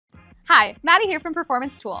Hi, Maddie here from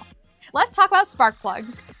Performance Tool. Let's talk about spark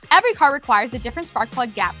plugs. Every car requires a different spark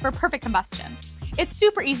plug gap for perfect combustion. It's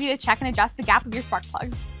super easy to check and adjust the gap of your spark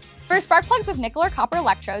plugs. For spark plugs with nickel or copper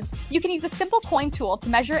electrodes, you can use a simple coin tool to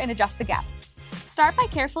measure and adjust the gap. Start by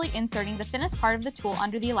carefully inserting the thinnest part of the tool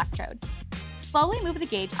under the electrode. Slowly move the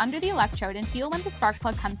gauge under the electrode and feel when the spark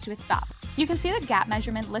plug comes to a stop. You can see the gap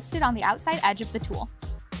measurement listed on the outside edge of the tool.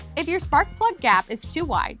 If your spark plug gap is too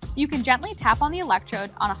wide, you can gently tap on the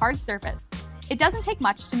electrode on a hard surface. It doesn't take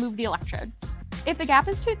much to move the electrode. If the gap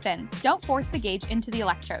is too thin, don't force the gauge into the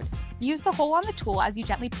electrode. Use the hole on the tool as you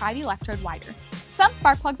gently pry the electrode wider. Some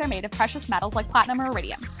spark plugs are made of precious metals like platinum or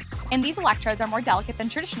iridium, and these electrodes are more delicate than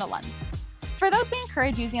traditional ones. For those, we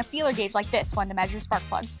encourage using a feeler gauge like this one to measure spark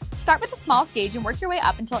plugs. Start with the smallest gauge and work your way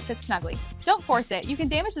up until it fits snugly. Don't force it, you can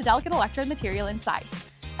damage the delicate electrode material inside.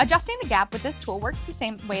 Adjusting the gap with this tool works the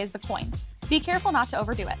same way as the coin. Be careful not to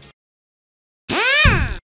overdo it.